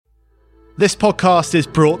This podcast is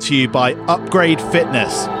brought to you by Upgrade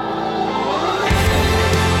Fitness.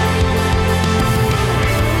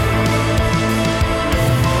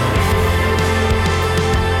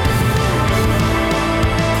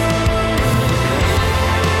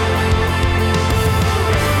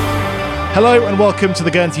 Hello and welcome to the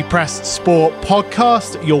Guernsey Press Sport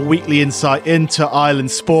Podcast, your weekly insight into Ireland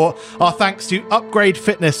sport. Our thanks to Upgrade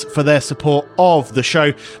Fitness for their support of the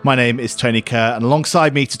show. My name is Tony Kerr, and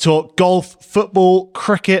alongside me to talk golf, football,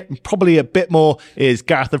 cricket, and probably a bit more is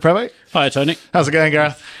Gareth the Prevot. Hi, Tony. How's it going,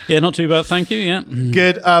 Gareth? Yeah, not too bad, thank you, yeah.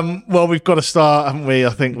 Good. Well, we've got to start, haven't we,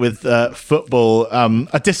 I think, with football.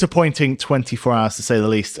 A disappointing 24 hours, to say the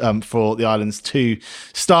least, for the Ireland's two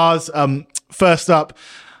stars. First up,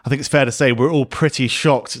 I think it's fair to say we're all pretty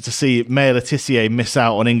shocked to see Maya Le Tissier miss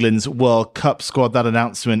out on England's World Cup squad. That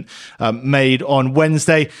announcement made on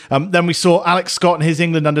Wednesday. Then we saw Alex Scott and his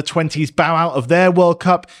England under-20s bow out of their World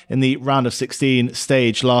Cup in the round of 16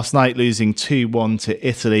 stage last night, losing 2-1 to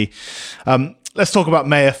Italy. Let's talk about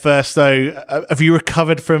Maya first, though. Have you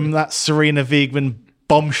recovered from that Serena Wiegmann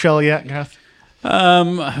bombshell yet, Gareth?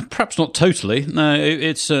 Perhaps not totally. No,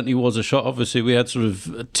 it certainly was a shock. Obviously, we had sort of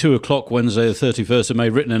 2:00 Wednesday, the 31st of May,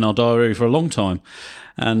 written in our diary for a long time.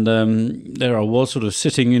 And there I was, sort of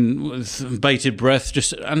sitting in with bated breath,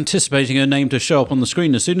 just anticipating her name to show up on the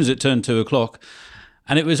screen as soon as it turned 2:00.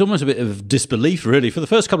 And it was almost a bit of disbelief, really. For the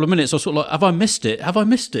first couple of minutes, I was sort of like, have I missed it? Have I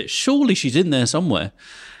missed it? Surely she's in there somewhere.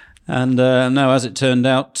 And now, as it turned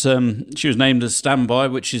out, she was named as standby,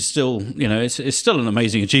 which is still, it's still an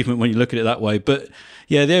amazing achievement when you look at it that way. But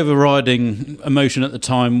yeah, the overriding emotion at the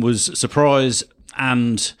time was surprise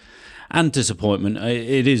and disappointment.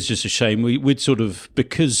 It is just a shame. We'd sort of,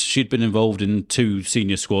 because she'd been involved in two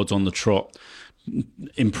senior squads on the trot,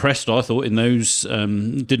 impressed, I thought, in those.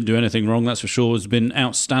 Didn't do anything wrong, that's for sure. Has been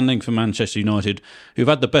outstanding for Manchester United, who've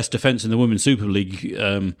had the best defence in the Women's Super League.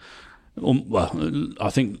 Well, I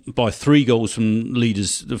think by 3 goals from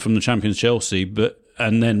leaders from the champions Chelsea,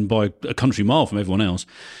 and then by a country mile from everyone else.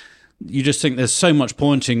 You just think there's so much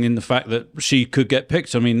pointing in the fact that she could get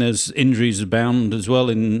picked. I mean, there's injuries abound as well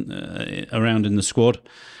around in the squad,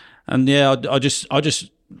 and yeah, I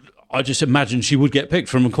just imagined she would get picked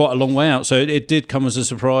from quite a long way out. So it did come as a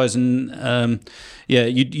surprise, and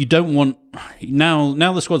you don't want now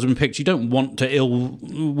the squad's been picked. You don't want to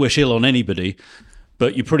wish ill on anybody.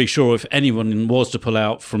 But you're pretty sure if anyone was to pull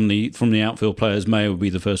out from the outfield players, May would be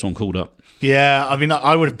the first one called up. Yeah, I mean,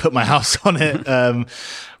 I would have put my house on it.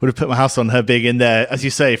 Would have put my house on her being in there, as you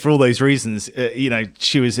say, for all those reasons.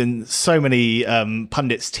 She was in so many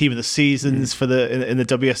pundits' team of the seasons in the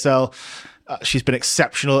WSL. She's been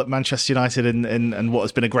exceptional at Manchester United and what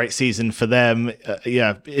has been a great season for them.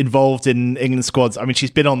 Involved in England squads. I mean, she's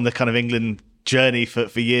been on the kind of England journey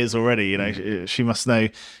for years already. She must know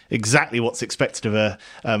exactly what's expected of her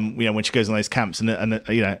when she goes on those camps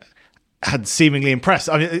and had seemingly impressed.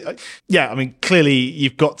 I mean clearly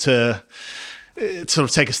you've got to sort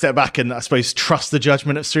of take a step back and I suppose trust the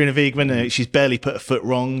judgment of Serena Wiegmann. She's barely put a foot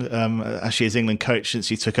wrong as she is England coach since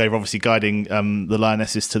she took over, obviously guiding the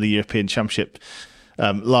Lionesses to the European Championship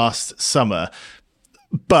last summer.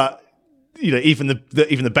 But even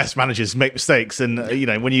the best managers make mistakes, and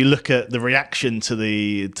when you look at the reaction to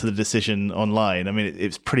the decision online, I mean,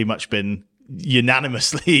 it's pretty much been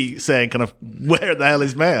unanimously saying kind of, where the hell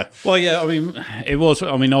is Maya? Well, yeah, I mean, it was.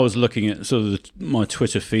 I mean, I was looking at sort of my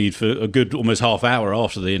Twitter feed for a good almost half hour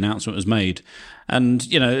after the announcement was made. And,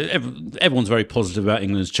 everyone's very positive about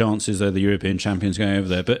England's chances. They're the European champions going over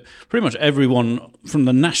there. But pretty much everyone from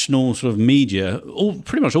the national sort of media,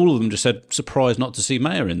 pretty much all of them just said, surprised not to see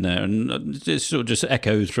Maya in there. And it sort of just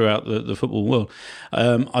echoed throughout the football world.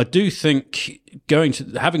 I do think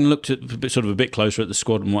having looked at sort of a bit closer at the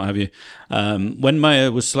squad and what have you, when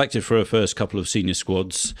Maya was selected for her first couple of senior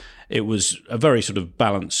squads, it was a very sort of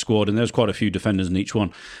balanced squad, and there was quite a few defenders in each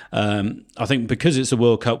one. I think because it's a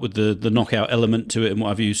World Cup with the knockout element to it and what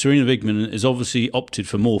have you, Serena Wiegmann has obviously opted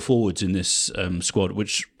for more forwards in this squad,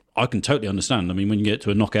 which I can totally understand. I mean, when you get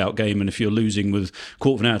to a knockout game and if you're losing with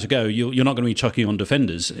quarter of an hour to go, you're not going to be chucking on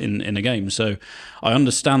defenders in a game. So I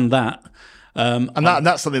understand that. And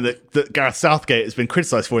that's something that Gareth Southgate has been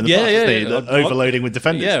criticised for in the past, overloading with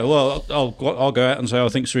defenders. Yeah, well, I'll go out and say I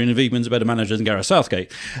think Serena Wiegmann's a better manager than Gareth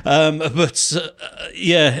Southgate.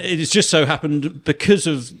 It's just so happened because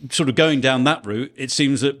of sort of going down that route, it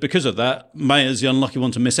seems that because of that, Maya's the unlucky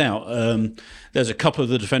one to miss out. There's a couple of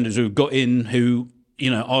the defenders who've got in who,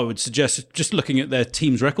 I would suggest, just looking at their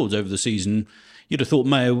team's records over the season, you'd have thought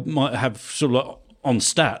Maya might have sort of like on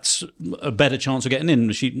stats, a better chance of getting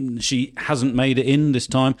in. She hasn't made it in this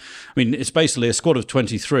time. I mean, it's basically a squad of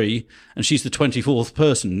 23, and she's the 24th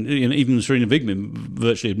person. You know, even Serena Wigman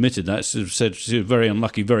virtually admitted that. She said she's a very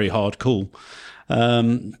unlucky, very hard call.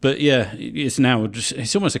 But yeah, it's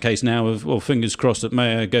almost a case now of, well, fingers crossed that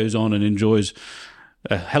Maya goes on and enjoys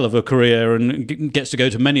a hell of a career and gets to go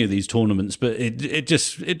to many of these tournaments. But it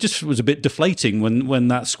just was a bit deflating when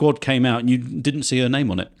that squad came out and you didn't see her name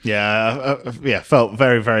on it. Yeah, felt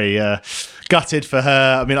very, very gutted for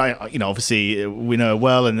her. I mean, obviously we know her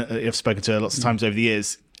well, and I've spoken to her lots of times over the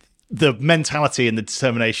years. The mentality and the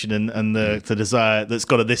determination and the desire that's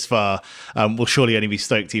got her this far will surely only be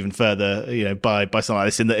stoked even further, by something like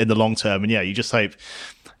this in the long term. And yeah, you just hope,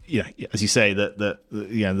 as you say, that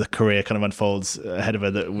the career kind of unfolds ahead of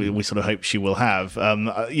her that we sort of hope she will have.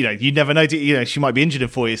 You never know. She might be injured in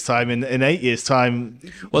 4 years' time. In 8 years' time,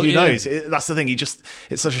 well, who knows? That's the thing.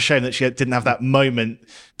 It's such a shame that she didn't have that moment.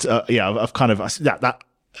 Of kind of that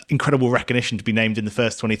incredible recognition to be named in the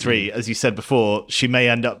first 23. As you said before, she may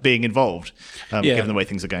end up being involved, given the way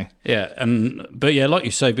things are going. Yeah, but like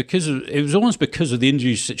you say, it was almost because of the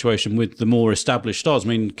injury situation with the more established stars. I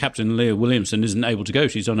mean, Captain Leah Williamson isn't able to go;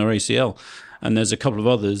 she's on her ACL, and there's a couple of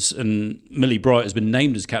others. And Millie Bright has been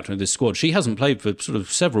named as captain of this squad. She hasn't played for sort of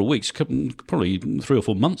several weeks, probably 3 or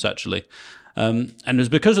 4 months actually. And it was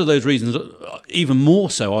because of those reasons, even more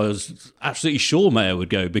so. I was absolutely sure Maya would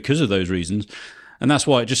go because of those reasons. And that's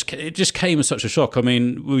why it just came as such a shock. I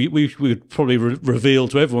mean, we would probably reveal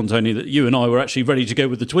to everyone, Tony, that you and I were actually ready to go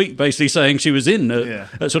with the tweet, basically saying she was in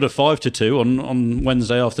at sort of 5-2 on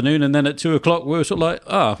Wednesday afternoon, and then at 2 o'clock we were sort of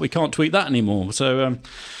like, we can't tweet that anymore. So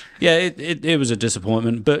it was a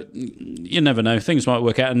disappointment, but you never know. Things might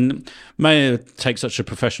work out, and Maya takes such a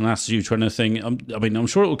professional attitude to anything. I mean, I'm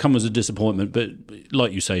sure it will come as a disappointment, but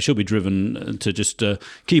like you say, she'll be driven to just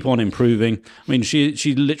keep on improving. I mean, she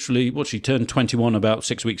literally, she turned 21 about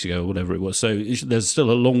 6 weeks ago or whatever it was, so there's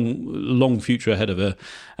still a long future ahead of her,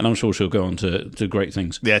 and I'm sure she'll go on to great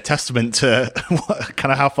things. Yeah, testament to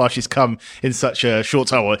kind of how far she's come in such a short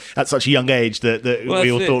time, or at such a young age that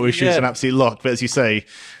we all thought she was an absolute lock, but as you say,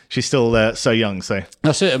 she's still so young. So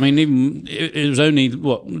that's it. I mean, even it was only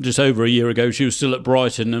just over a year ago she was still at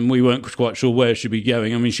Brighton, and we weren't quite sure where she'd be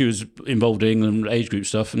going. I mean, she was involved in England age group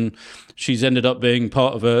stuff, and she's ended up being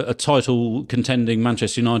part of a title contending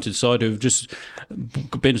Manchester United side who've just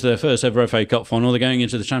been to their first ever FA Cup final. They're going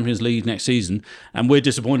into the Champions League next season, and we're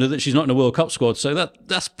disappointed that she's not in a World Cup squad. So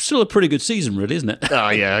that's still a pretty good season, really, isn't it? Oh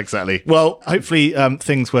yeah, exactly. Well, hopefully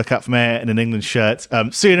things work out for Maya in an England shirt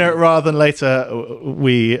sooner rather than later.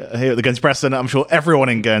 We here at the Guernsey Press, and I'm sure everyone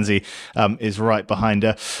in Guernsey is right behind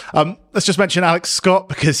her. Let's just mention Alex Scott,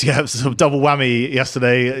 because it was a sort of double whammy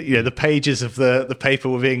yesterday. The pages of the paper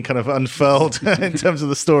were being kind of unfurled in terms of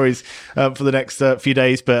the stories for the next few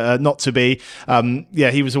days, but not to be.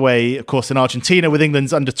 He was away, of course, in Argentina with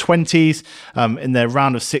England's under-20s in their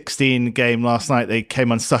round of 16 game last night. They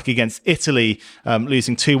came unstuck against Italy,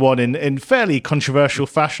 losing 2-1 in fairly controversial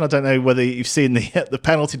fashion. I don't know whether you've seen the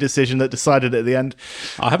penalty decision that decided at the end.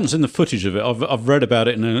 I haven't seen the footage of it. I've read about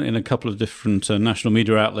it in a couple of different national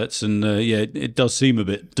media outlets, and it does seem a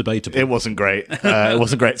bit debatable. It wasn't great. It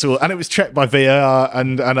wasn't great at all, and it was checked by VAR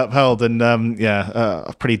and upheld. And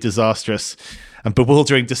a pretty disastrous and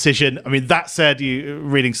bewildering decision. I mean, that said,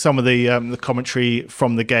 reading some of the commentary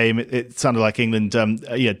from the game, it sounded like England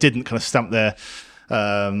didn't kind of stamp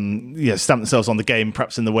themselves on the game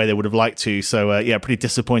perhaps in the way they would have liked to. So pretty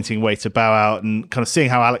disappointing way to bow out, and kind of seeing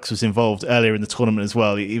how Alex was involved earlier in the tournament as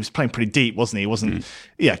well. He was playing pretty deep, wasn't he?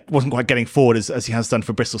 He wasn't quite getting forward as he has done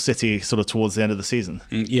for Bristol City sort of towards the end of the season.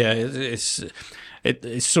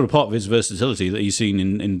 It's sort of part of his versatility that he's seen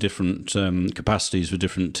in different capacities for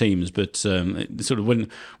different teams. But sort of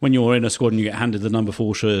when you're in a squad and you get handed the number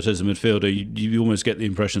 4 shirt as a midfielder, you almost get the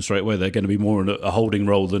impression straight away they're going to be more in a holding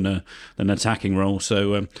role than an attacking role.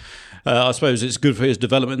 So I suppose it's good for his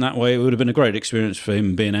development that way. It would have been a great experience for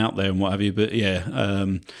him being out there and what have you. But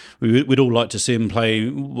we'd all like to see him play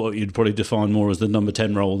what you'd probably define more as the number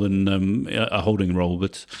 10 role than a holding role.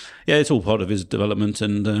 But it's all part of his development,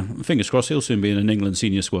 and fingers crossed he'll soon be in an England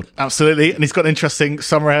senior squad. Absolutely, and he's got an interesting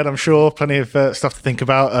summer ahead, I'm sure. Plenty of stuff to think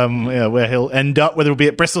about where he'll end up, whether it'll be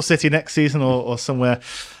at Bristol City next season or somewhere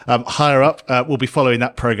higher up. We'll be following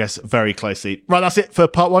that progress very closely. Right, that's it for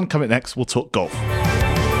part 1. Coming next, we'll talk golf.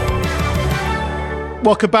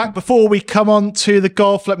 Welcome back. Before we come on to the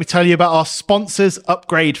golf, let me tell you about our sponsors,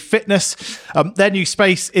 Upgrade Fitness. Their new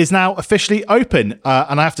space is now officially open.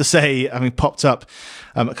 And I have to say, having popped up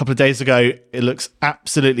a couple of days ago. It looks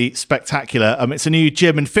absolutely spectacular. It's a new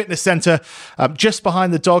gym and fitness centre just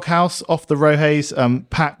behind the doghouse off the Rohays,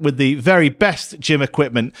 packed with the very best gym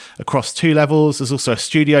equipment across 2 levels. There's also a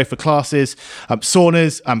studio for classes,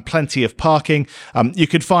 saunas, and plenty of parking. You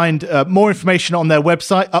can find more information on their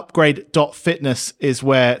website. Upgrade.fitness is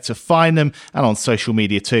where to find them, and on social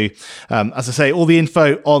media too. As I say, all the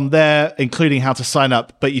info on there, including how to sign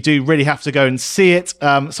up, but you do really have to go and see it.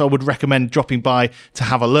 So I would recommend dropping by to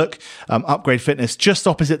have a look. Upgrade Fitness, just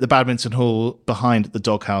opposite the badminton hall behind the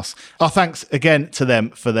doghouse. Our thanks again to them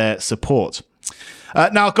for their support.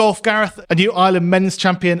 Now, golf, Gareth, a new Ireland men's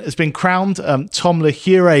champion has been crowned. Tom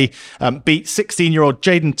Huray beat 16-year-old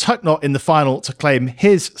Jaden Tucknott in the final to claim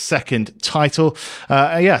his second title.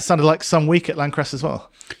 Sounded like some week at Landcrest as well.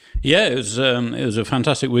 Yeah, it was a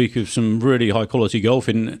fantastic week of some really high quality golf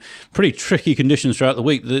in pretty tricky conditions throughout the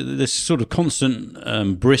week. This sort of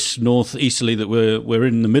constant brisk northeasterly that we're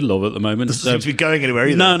in the middle of at the moment. Doesn't seem to be going anywhere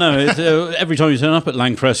either. No. Every time you turn up at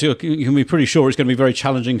Landcrest, you can be pretty sure it's going to be very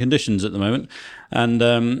challenging conditions at the moment. And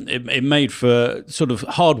it made for sort of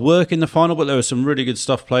hard work in the final, but there was some really good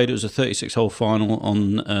stuff played. It was a 36-hole final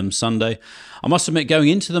on Sunday. I must admit, going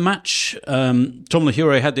into the match, Tom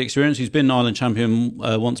Huray had the experience. He's been Ireland champion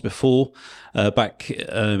once before, back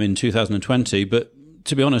in 2020. But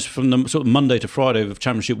to be honest, from the sort of Monday to Friday of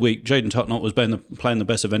Championship week, Jaden Tucknott was playing the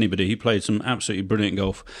best of anybody. He played some absolutely brilliant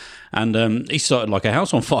golf. And he started like a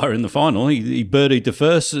house on fire in the final. He birdied the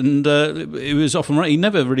first, and it was off and running. He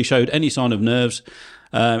never really showed any sign of nerves.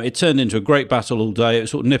 It turned into a great battle all day. It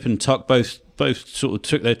was sort of nip and tuck. Both sort of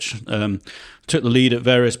took the lead at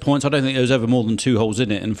various points. I don't think there was ever more than 2 holes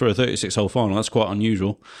in it, and for a 36-hole final, that's quite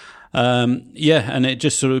unusual. And it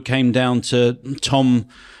just sort of came down to Tom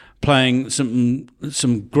playing some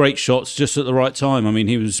great shots just at the right time. I mean,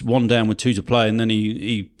 he was 1 down with 2 to play, and then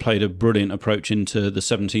he played a brilliant approach into the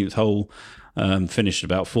 17th hole. Finished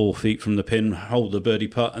about 4 feet from the pin, holed the birdie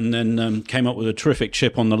putt, and then came up with a terrific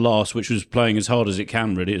chip on the last, which was playing as hard as it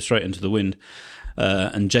can, really. It was straight into the wind.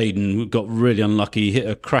 And Jaden got really unlucky. He hit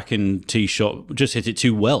a cracking tee shot, just hit it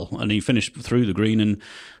too well, and he finished through the green and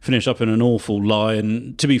finished up in an awful lie.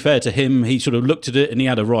 And to be fair to him, he sort of looked at it and he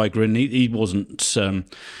had a wry grin. He wasn't...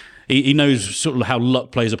 He knows sort of how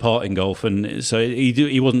luck plays a part in golf, and so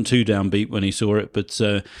he wasn't too downbeat when he saw it. But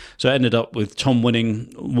so it ended up with Tom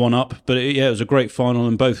winning 1 up. But it was a great final,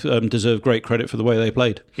 and both deserve great credit for the way they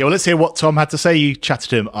played. Yeah, well, let's hear what Tom had to say. You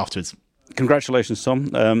chatted to him afterwards. Congratulations,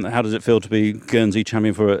 Tom. How does it feel to be Guernsey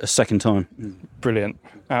champion for a second time? Brilliant,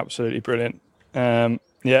 absolutely brilliant. A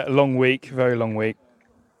long week, very long week,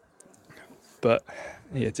 but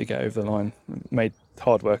to get over the line, made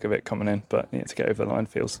hard work of it coming in, but to get over the line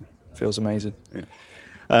feels amazing.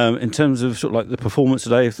 Yeah. In terms of sort of like the performance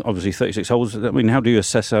today, obviously 36 holes. I mean, how do you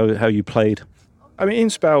assess how you played? I mean, in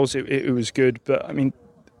spells it was good, but I mean,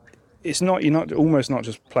 you're almost not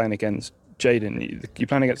just playing against Jaden. You're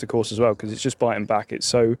playing against the course as well, because it's just biting back. It's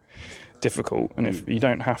so difficult, and if you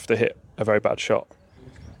don't have to hit a very bad shot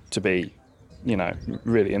to be,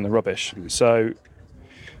 really in the rubbish. So,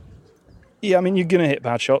 yeah, I mean, you're going to hit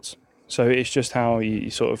bad shots. So it's just how you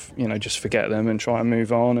sort of, just forget them and try and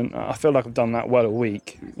move on. And I feel like I've done that well all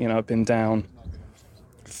week. I've been down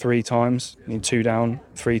 3 times, 2 down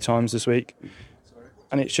 3 times this week.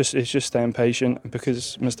 And it's just staying patient,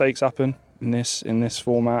 because mistakes happen in this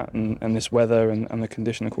format and this weather and the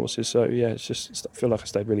condition of courses. So yeah, it's just I feel like I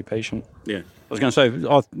stayed really patient. Yeah, I was going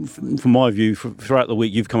to say, from my view, throughout the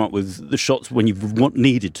week, you've come up with the shots when you've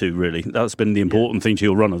needed to. Really, that's been the important thing to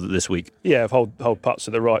your run of this week. Yeah, I've hold putts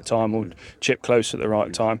at the right time, or chip close at the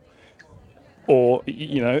right time. Or,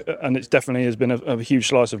 and it's definitely has been a huge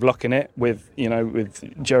slice of luck in it with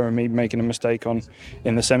Jeremy making a mistake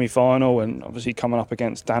in the semi-final, and obviously coming up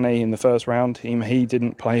against Danny in the first round. He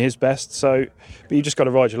didn't play his best, but you just got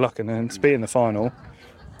to ride your luck, and then to be in the final,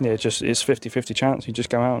 it's 50-50 chance. You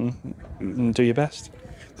just go out and do your best.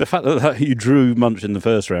 The fact that you drew Munch in the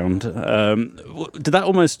first round, did that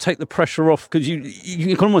almost take the pressure off? Because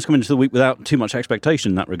you can almost come into the week without too much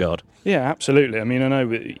expectation in that regard. Yeah, absolutely. I mean, I know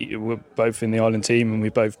we're both in the Ireland team, and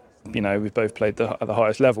we've both played at the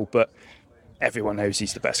highest level, but everyone knows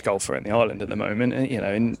he's the best golfer in the Ireland at the moment.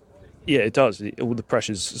 And, it does. All the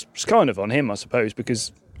pressure's kind of on him, I suppose,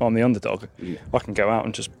 because I'm the underdog. Yeah. I can go out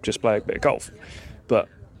and just play a bit of golf, but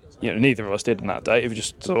neither of us did on that day. We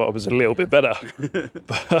just thought I was a little bit better.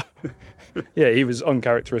 But he was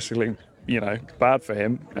uncharacteristically, bad for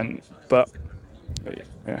him. But it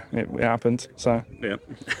happened. So yeah.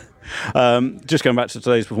 Just going back to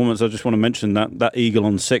today's performance, I just want to mention that eagle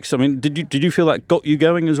on 6. I mean, did you feel that got you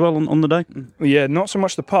going as well on the day? Yeah, not so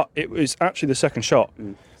much the putt. It was actually the second shot.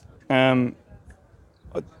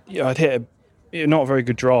 I'd hit not a very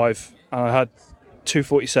good drive, and I had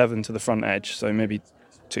 247 to the front edge, so maybe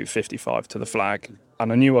 255 to the flag,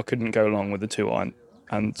 and I knew I couldn't go long with the 2-iron.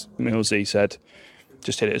 And Millsy said,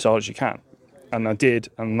 just hit it as hard as you can, and I did,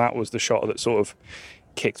 and that was the shot that sort of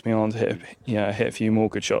kicked me on to hit a few more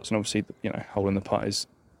good shots. And obviously, holding the putt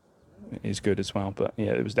is good as well. But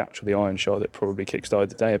yeah, it was actually the iron shot that probably kick-started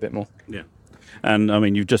the day a bit more. Yeah. And I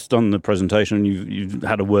mean, you've just done the presentation and you've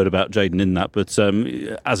had a word about Jayden in that, but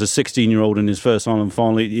as a 16-year-old in his first Ireland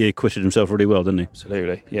final, he acquitted himself really well, didn't he?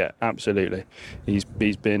 Absolutely, yeah, absolutely. He's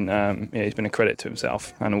been a credit to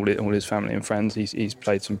himself and all his family and friends. He's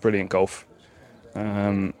played some brilliant golf.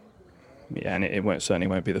 And it certainly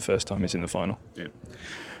won't be the first time he's in the final. Yeah.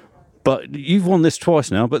 But you've won this twice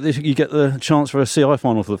now, but you get the chance for a CI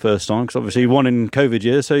final for the first time, because obviously you won in COVID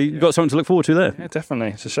years, so you've got something to look forward to there. Yeah,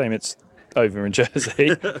 definitely. It's a shame it's over in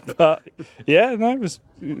Jersey. But yeah, no, it's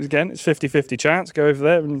 50-50 chance. Go over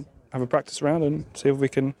there and have a practice round and see if we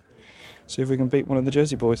can beat one of the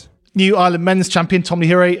Jersey boys. New Ireland men's champion Tommy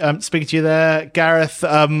Huray, speaking to you there, Gareth.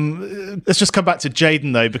 Let's just come back to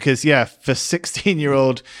Jayden though, because for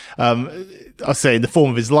 16-year-old, I'll say in the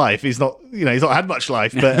form of his life, he's not had much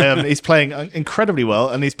life, but he's playing incredibly well,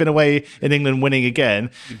 and he's been away in England winning again.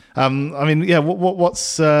 What's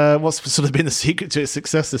sort of been the secret to his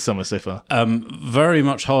success this summer so far? Very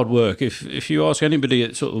much hard work. If you ask anybody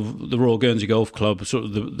at sort of the Royal Guernsey Golf Club, sort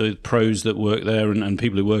of the pros that work there and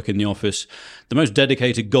people who work in the office, the most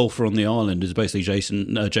dedicated golfer on the island is basically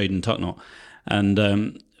Jayden Tucknott.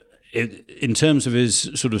 And in terms of his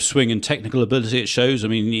sort of swing and technical ability, it shows. I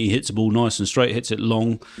mean, he hits the ball nice and straight, hits it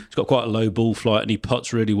long. He's got quite a low ball flight, and he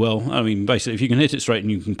putts really well. I mean, basically, if you can hit it straight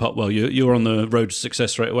and you can putt well, you're on the road to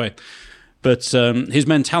success straight away. But his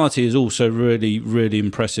mentality is also really, really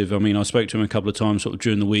impressive. I mean, I spoke to him a couple of times sort of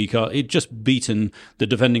during the week. He'd just beaten the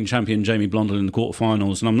defending champion Jamie Blundell in the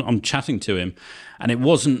quarterfinals, and I'm chatting to him, and he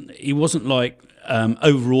wasn't like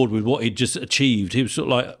overawed with what he'd just achieved. He was sort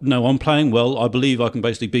of like, no, I'm playing well. I believe I can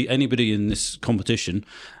basically beat anybody in this competition,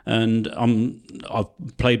 and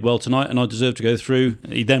I've played well tonight, and I deserve to go through.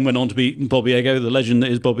 He then went on to beat Bobby Ego, the legend that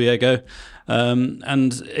is Bobby Ego,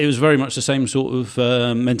 and it was very much the same sort of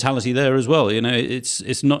mentality there as well.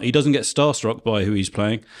 It's not, he doesn't get starstruck by who he's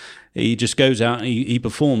playing. He just goes out and he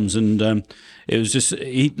performs, and it was just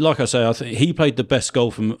like I say, I think he played the best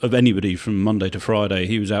golf of anybody from Monday to Friday.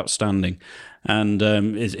 He was outstanding, and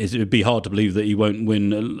it would be hard to believe that he won't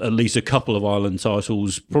win at least a couple of Ireland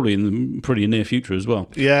titles, probably in the pretty near future as well.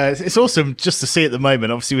 Yeah, it's awesome just to see at the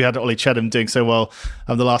moment. Obviously, we had Ollie Chedham doing so well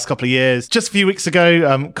the last couple of years. Just a few weeks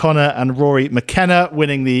ago, Connor and Rory McKenna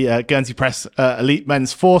winning the Guernsey Press Elite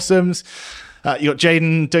Men's Foursomes. You got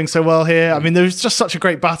Jayden doing so well here. I mean, there was just such a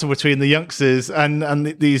great battle between the youngsters and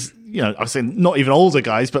these, I was saying not even older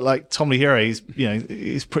guys, but like Tommy Huray,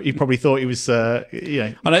 he probably thought he was, had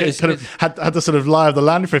the sort of lie of the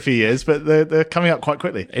land for a few years, but they're coming up quite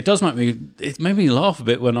quickly. It made me laugh a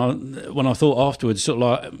bit when I thought afterwards, sort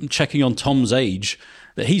of like checking on Tom's age,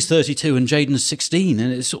 that he's 32 and Jayden's 16,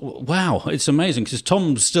 and it's wow, it's amazing because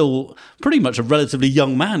Tom's still pretty much a relatively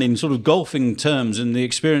young man in sort of golfing terms, and the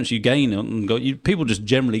experience you gain on golf, people just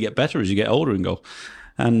generally get better as you get older in golf.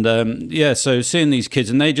 And so seeing these kids,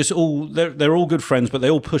 and they're all good friends, but they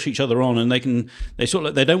all push each other on, and they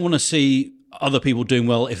don't want to see other people doing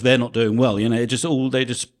well if they're not doing well. They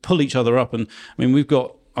just pull each other up. And I mean, we've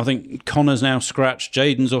got, I think Connor's now scratch,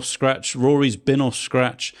 Jayden's off scratch, Rory's been off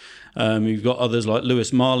scratch. You've got others like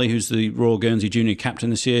Lewis Marley, who's the Royal Guernsey Junior captain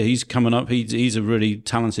this year. He's coming up. He's a really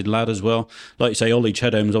talented lad as well. Like you say, Ollie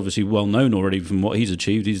Chedham's obviously well known already from what he's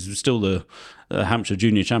achieved. He's still the Hampshire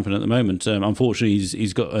Junior champion at the moment. Unfortunately,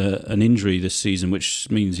 he's got an injury this season, which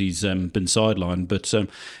means he's been sidelined. But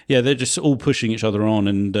they're just all pushing each other on,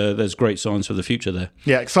 and there's great signs for the future there.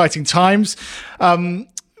 Yeah, exciting times.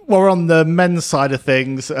 Well, we're on the men's side of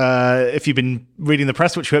things. If you've been reading the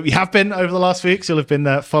press, which we hope you have been over the last few weeks, you'll have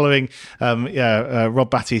been following Rob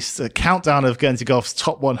Batty's countdown of Guernsey Golf's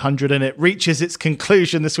top 100, and it reaches its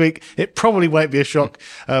conclusion this week. It probably won't be a shock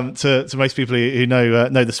to most people who know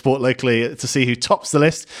the sport locally to see who tops the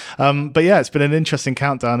list. But yeah, it's been an interesting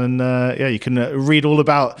countdown, and you can read all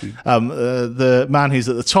about the man who's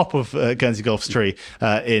at the top of Guernsey Golf's tree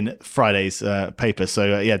in Friday's paper.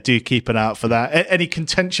 So do keep an eye out for that. Any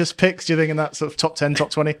contentious picks, do you think, in that sort of top 10, top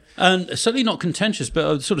 20? And certainly not contentious, but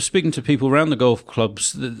I'm sort of speaking to people around the golf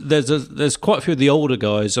clubs. There's quite a few of the older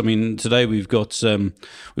guys. I mean, today we've got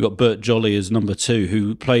Bert Jolly as number 2,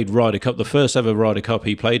 who played Ryder Cup, the first ever Ryder Cup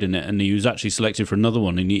he played in it, and he was actually selected for another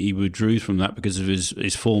one, and he withdrew from that because of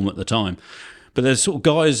his form at the time. But there's sort of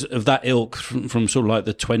guys of that ilk from sort of like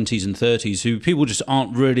the 20s and 30s who people just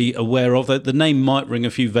aren't really aware of. The name might ring a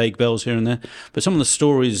few vague bells here and there, but some of the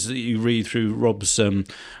stories that you read through Rob's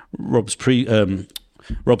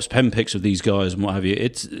pen picks of these guys and what have you,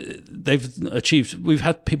 we've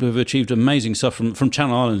had people who've achieved amazing stuff from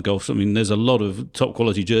Channel Islands golf. I mean, there's a lot of top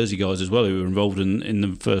quality Jersey guys as well who are involved in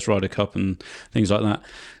the first Ryder Cup and things like that.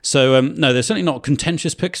 So no, they're certainly not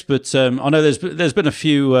contentious picks, but I know there's been a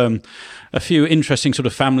few interesting sort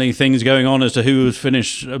of family things going on as to who was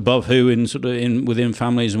finished above who within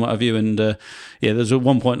families and what have you. And there's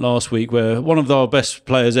one point last week where one of our best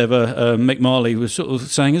players ever, Mick Marley, was sort of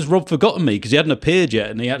saying, "Has Rob forgotten me?" Because he hadn't appeared yet,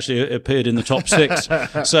 and he actually appeared in the top 6.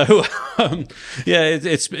 So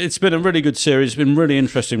it's been a really good series. It's been really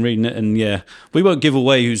interesting reading it, and we won't give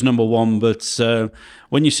away who's number 1, but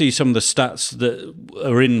when you see some of the stats that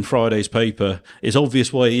are in Friday's paper, it's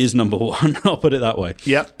obvious why he is number 1. I'll put it that way.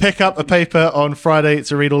 Yep. Pick up a paper on Friday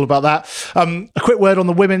to read all about that. A quick word on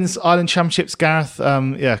the Women's Island Championships, Gareth.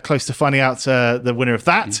 Close to finding out the winner of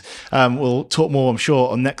that. We'll talk more, I'm sure,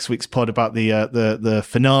 on next week's pod about the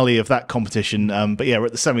finale of that competition. But we're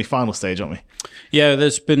at the semi-final stage, aren't we? Yeah,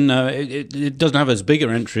 there's been it doesn't have as big an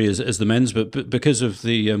entry as the men's, but because of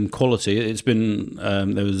the quality, it's been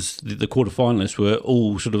there was the quarterfinalists were all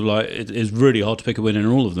sort of like it's really hard to pick a winner in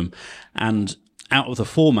all of them, and out of the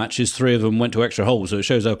 4 matches, 3 of them went to extra holes, so it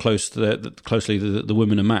shows how closely the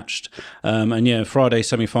women are matched. Friday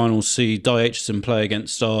semi-finals see Di Aitchison play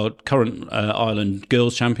against our current Ireland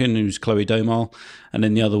girls champion, who's Chloe Domal, and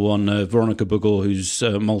then the other one, Veronica Bugor, who's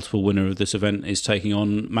a multiple winner of this event, is taking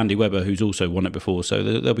on Mandy Webber, who's also won it before. So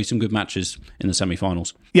there'll be some good matches in the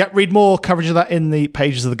semi-finals. Yeah, read more coverage of that in the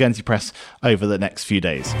pages of the Guernsey Press over the next few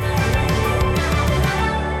days.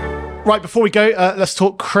 Right, before we go, let's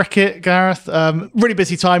talk cricket, Gareth. Really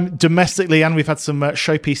busy time domestically, and we've had some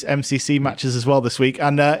showpiece MCC matches as well this week,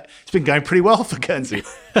 and it's been going pretty well for Guernsey.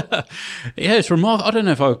 Yeah, it's remarkable. I don't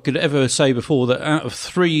know if I could ever say before that out of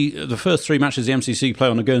the first 3 matches the MCC play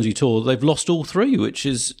on a Guernsey tour, they've lost all 3, which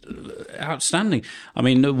is outstanding. I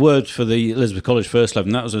mean, a word for the Elizabeth College First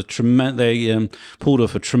 11. That was they pulled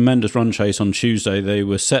off a tremendous run chase on Tuesday. They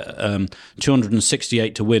were set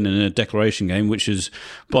 268 to win in a declaration game, which is,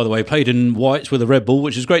 by the way, played in whites with a red ball,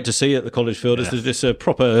 which is great to see at the college field. Yeah. It's a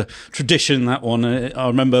proper tradition, that one. I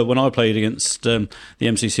remember when I played against the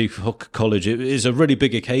MCC College, it is a really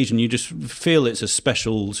big occasion. You just feel it's a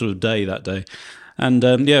special sort of day that day. And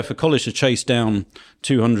for college to chase down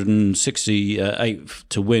 268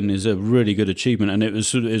 to win is a really good achievement, and it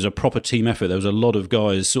was a proper team effort. There was a lot of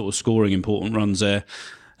guys sort of scoring important runs there.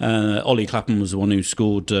 Ollie Clapham was the one who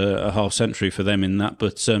scored a half century for them in that,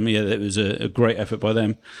 but it was a great effort by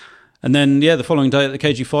them. And then, the following day at the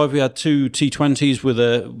KG5, we had 2 T20s with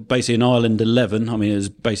basically an Ireland 11. I mean, it was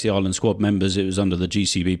basically Ireland squad members. It was under the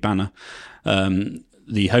GCB banner.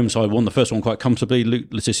 The home side won the first one quite comfortably. Luke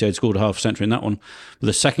Letitia had scored a half century in that one. But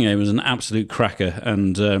the second game was an absolute cracker.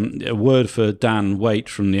 And a word for Dan Waite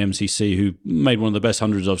from the MCC, who made one of the best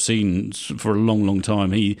hundreds I've seen for a long, long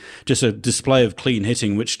time. He just a display of clean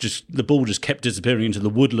hitting, which the ball just kept disappearing into the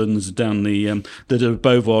woodlands down the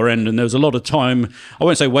Beauvoir end. And there was a lot of time, I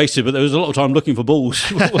won't say wasted, but there was a lot of time looking for balls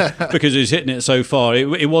because he was hitting it so far.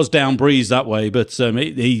 It was down breeze that way, but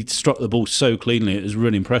he struck the ball so cleanly. It was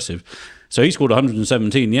really impressive. So he scored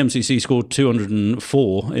 117. The MCC scored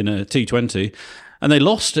 204 in a T20. And they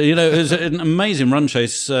lost. It was an amazing run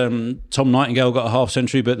chase. Tom Nightingale got a half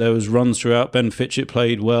century, but there was runs throughout. Ben Fitchett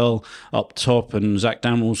played well up top, and Zach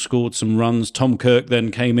Damrell scored some runs. Tom Kirk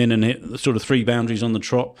then came in and hit sort of 3 boundaries on the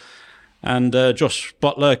trot. And Josh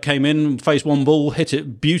Butler came in, faced one ball, hit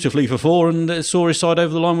it beautifully for 4, and saw his side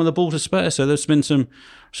over the line with a ball to spare. So there's been some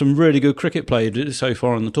really good cricket played so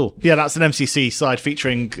far on the tour. Yeah, that's an MCC side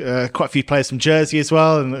featuring quite a few players from Jersey as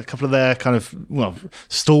well, and a couple of their kind of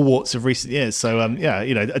stalwarts of recent years. So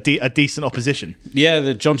a decent opposition. Yeah,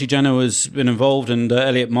 the Jonty Jenner has been involved, and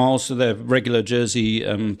Elliot Miles, so they're regular Jersey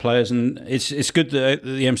players, and it's good that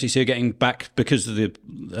the MCC are getting back because of the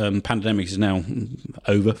pandemic is now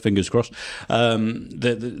over. Fingers crossed.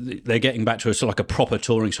 They're getting back to a sort of like a proper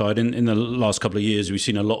touring side. In the last couple of years, we've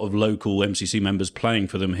seen a lot of local MCC members playing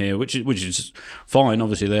for them here, which is fine.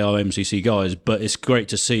 Obviously, they are MCC guys, but it's great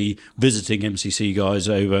to see visiting MCC guys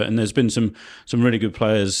over. And there's been some really good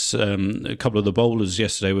players. A couple of the bowlers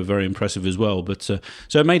yesterday were very impressive as well. But so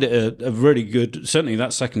it made it a really good. Certainly,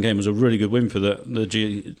 that second game was a really good win for the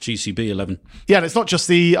GCB 11. Yeah, and it's not just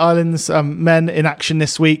the islands men in action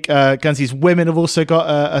this week. Guernsey's women have also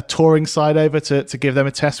got a touring side over to give them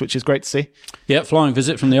a test, which is great to see. Yeah, flying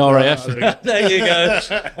visit from the RAF. There you go.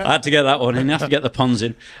 I had to get that one in. You have to get the puns in.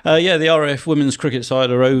 in. The RAF women's cricket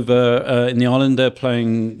side are over in the island. They're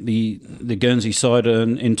playing the Guernsey side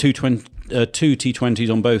in two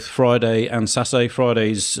T20s on both Friday and Saturday.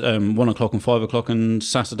 Friday's 1 o'clock and 5 o'clock, and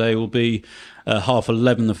Saturday will be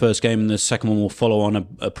 11:30 the first game, and the second one will follow on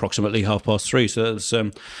approximately 3:30.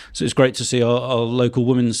 So it's great to see our local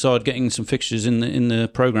women's side getting some fixtures in the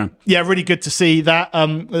programme. Yeah, really good to see that.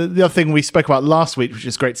 The other thing we spoke about last week, which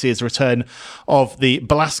is great to see, is the return of the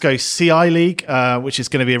Belasco CI League, which is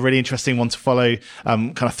going to be a really interesting one to follow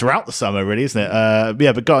kind of throughout the summer, really, isn't it?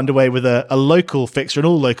 But got underway with a local fixture, an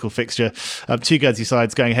all-local fixture, two Guernsey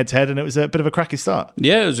sides going head-to-head, and it was a bit of a cracky start.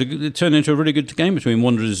 Yeah, it turned into a really good game between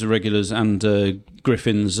Wanderers Irregulars and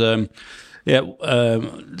Griffins. Sort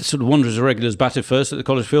of Wanderers Irregulars batted first at the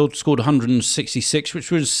College Field, scored 166,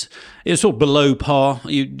 which was sort of below par.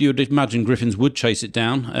 You'd imagine Griffins would chase it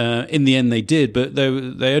down. In the end, they did, but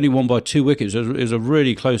they only won by 2 wickets. It was a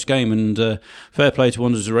really close game, and fair play to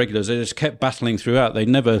Wanderers Irregulars. They just kept battling throughout. They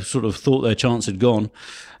never sort of thought their chance had gone,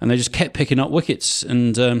 and they just kept picking up wickets.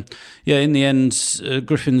 And in the end,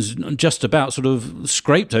 Griffins just about sort of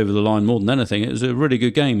scraped over the line more than anything. It was a really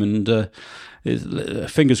good game, and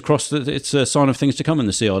fingers crossed that it's a sign of things to come in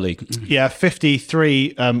the CR League. Yeah,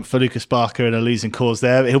 53 for Lucas Barker in a losing cause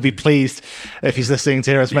there. He'll be pleased if he's listening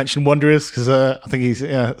to hear us mention Wanderers, because I think he's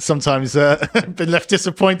sometimes been left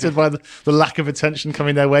disappointed by the lack of attention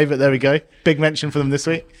coming their way. But there we go. Big mention for them this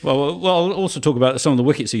week. Well, I'll also talk about some of the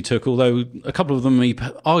wickets he took, although a couple of them he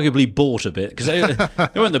arguably bought a bit, because they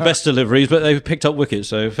weren't the best deliveries, but they picked up wickets.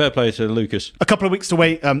 So fair play to Lucas. A couple of weeks to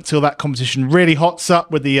wait till that competition really hots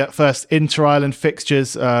up with the first inter-island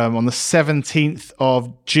fixtures. On the 17th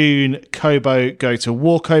of June, Cobo go to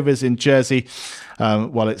Walkovers in Jersey,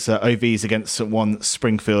 while it's OVs against St. Juan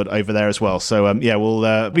Springfield over there as well. So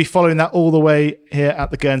we'll be following that all the way here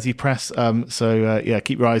at the Guernsey Press.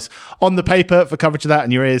 Keep your eyes on the paper for coverage of that,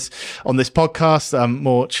 and your ears on this podcast.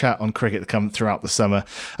 More chat on cricket to come throughout the summer.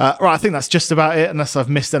 Right, I think that's just about it, unless I've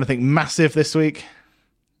missed anything massive this week.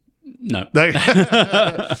 No.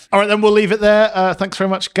 All right, then we'll leave it there. Thanks very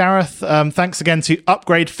much, Gareth. Thanks again to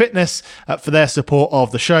Upgrade Fitness for their support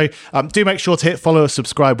of the show. Do make sure to hit follow or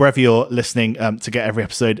subscribe wherever you're listening to get every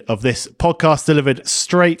episode of this podcast delivered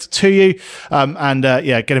straight to you.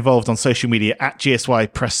 Get involved on social media at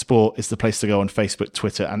GSY Press Sport is the place to go on Facebook,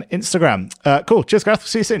 Twitter and Instagram. Cool. Cheers, Gareth.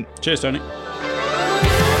 See you soon. Cheers, Tony.